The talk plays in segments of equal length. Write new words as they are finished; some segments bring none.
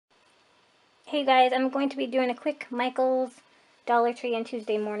Hey guys, I'm going to be doing a quick Michael's Dollar Tree and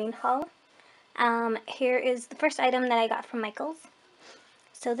Tuesday morning haul. Here is the first item that I got from Michael's.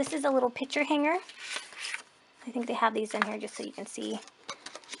 So this is a little picture hanger. I think they have these in here just so you can see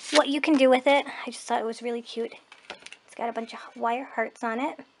what you can do with it. I just thought it was really cute. It's got a bunch of wire hearts on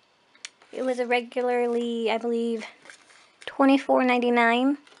it. It was a regularly, I believe,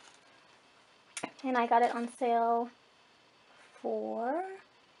 $24.99. And I got it on sale for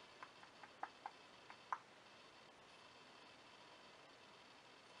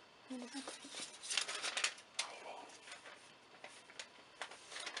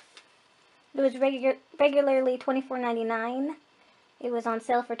it was regularly $24.99. It was on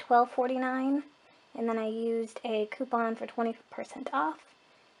sale for $12.49, and then I used a coupon for 20% off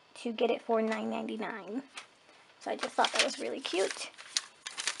to get it for $9.99. So I just thought that was really cute.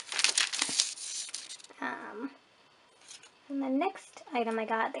 And the next item I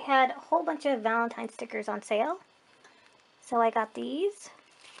got, they had a whole bunch of Valentine stickers on sale. So I got these,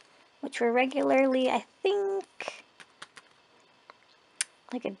 which were regularly, I think,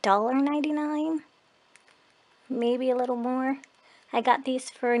 like $1.99, maybe a little more. I got these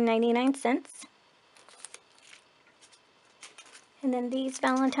for 99 cents. And then these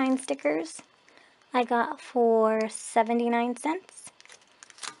Valentine stickers I got for 79 cents.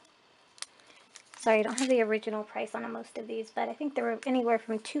 Sorry, I don't have the original price on most of these, but I think they were anywhere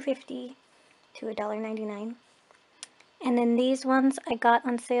from $2.50 to $1.99. And then these ones I got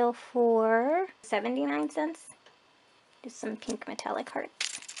on sale for 79 cents. Just some pink metallic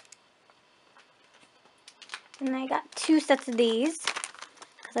hearts. And I got two sets of these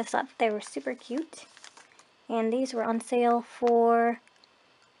because I thought they were super cute. And these were on sale for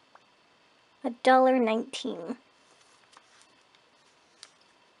 $1.19.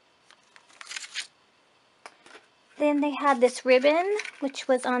 Then they had this ribbon, which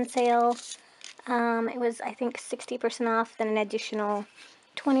was on sale. It was, I think, 60% off, then an additional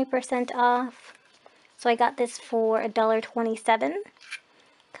 20% off. So I got this for $1.27.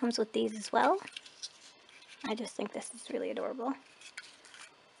 Comes with these as well. I just think this is really adorable.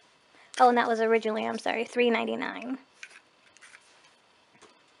 Oh, and that was originally, I'm sorry, $3.99.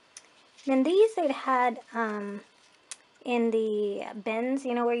 Then these they'd had in the bins,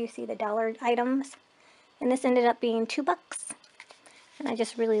 you know, where you see the dollar items. And this ended up being $2. And I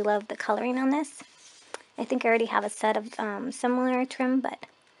just really love the coloring on this. I think I already have a set of similar trim, but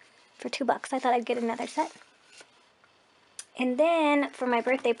for $2 I thought I'd get another set. And then for my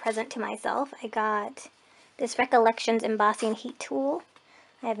birthday present to myself, I got this Recollections embossing heat tool.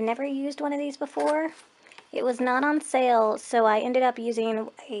 I have never used one of these before. It was not on sale, so I ended up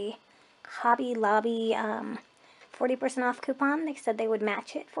using a Hobby Lobby 40% off coupon. They said they would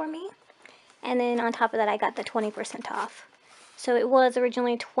match it for me. And then on top of that, I got the 20% off. So it was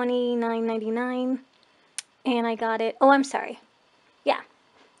originally $29.99, and I got it, oh, I'm sorry. Yeah,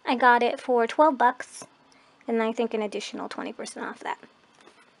 I got it for $12, and I think an additional 20% off that.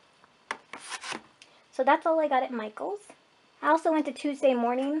 So that's all I got at Michael's. I also went to Tuesday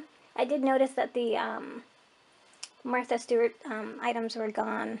morning. I did notice that the Martha Stewart items were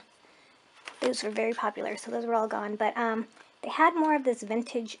gone. Those were very popular, so those were all gone. But they had more of this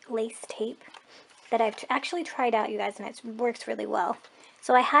vintage lace tape that I've actually tried out, you guys, and it works really well.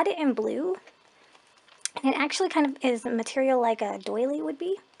 So I had it in blue, and it actually kind of is a material like a doily would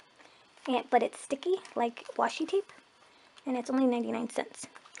be, but it's sticky like washi tape, and it's only 99 cents.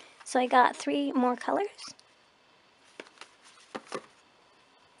 So I got 3 more colors.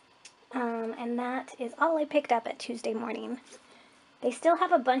 And that is all I picked up at Tuesday morning. They still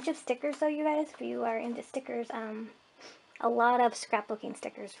have a bunch of stickers though, you guys, if you are into stickers. A lot of scrapbooking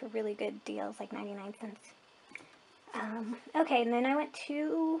stickers for really good deals, like 99 cents. Okay, and then I went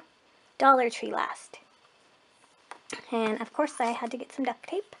to Dollar Tree last. And of course I had to get some duct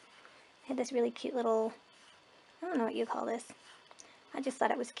tape. I had this really cute little, I don't know what you call this. I just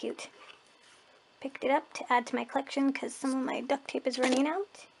thought it was cute. Picked it up to add to my collection because some of my duct tape is running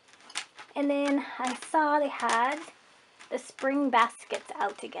out. And then I saw they had the spring baskets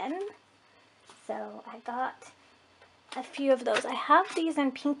out again. So I got a few of those. I have these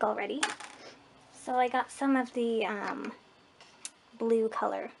in pink already. So I got some of the blue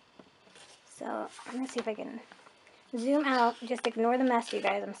color. So I'm going to see if I can zoom out. Just ignore the mess, you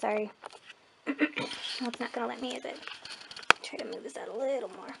guys. I'm sorry. Oh, it's not going to let me, is it? Try to move this out a little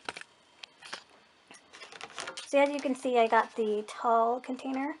more. So as you can see, I got the tall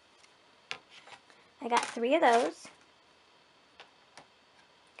container. I got 3 of those.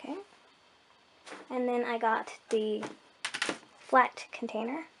 Okay. And then I got the flat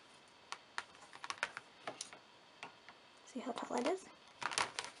container. See how tall it is?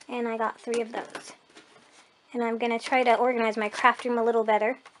 and I got 3 of those. And I'm going to try to organize my craft room a little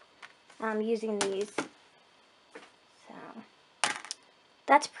better using these. So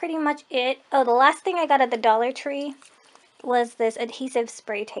that's pretty much it. Oh, the last thing I got at the Dollar Tree was this adhesive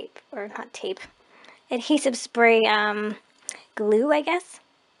spray tape, or not tape, adhesive spray glue, I guess.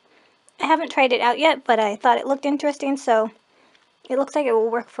 I haven't tried it out yet, but I thought it looked interesting, so it looks like it will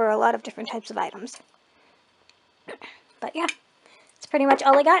work for a lot of different types of items. But yeah, that's pretty much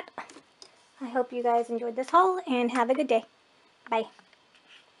all I got. I hope you guys enjoyed this haul, and have a good day. Bye.